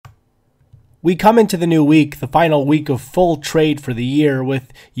We come into the new week, the final week of full trade for the year,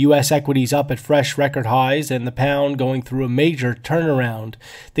 with U.S. equities up at fresh record highs and the pound going through a major turnaround.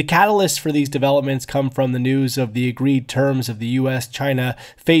 The catalysts for these developments come from the news of the agreed terms of the U.S.-China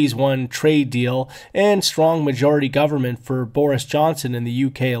Phase 1 trade deal and strong majority government for Boris Johnson in the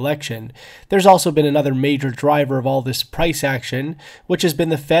U.K. election. There's also been another major driver of all this price action, which has been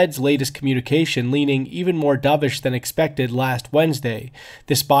the Fed's latest communication leaning even more dovish than expected last Wednesday.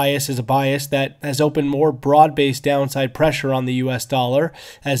 This bias is a bias that has opened more broad-based downside pressure on the US dollar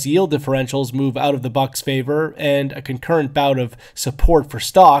as yield differentials move out of the buck's favor and a concurrent bout of support for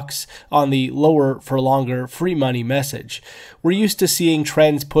stocks on the lower for longer free money message. We're used to seeing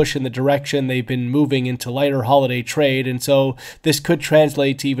trends push in the direction they've been moving into lighter holiday trade, and so this could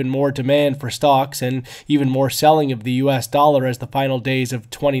translate to even more demand for stocks and even more selling of the US dollar as the final days of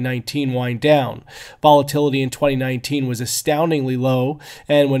 2019 wind down. Volatility in 2019 was astoundingly low,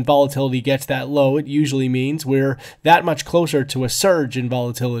 and when volatility gets that low, it usually means we're that much closer to a surge in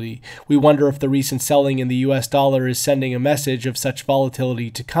volatility. We wonder if the recent selling in the US dollar is sending a message of such volatility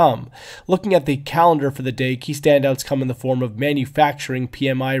to come. Looking at the calendar for the day, key standouts come in the form of manufacturing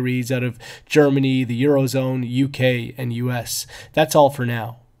PMI reads out of Germany, the Eurozone, UK, and US. That's all for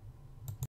now.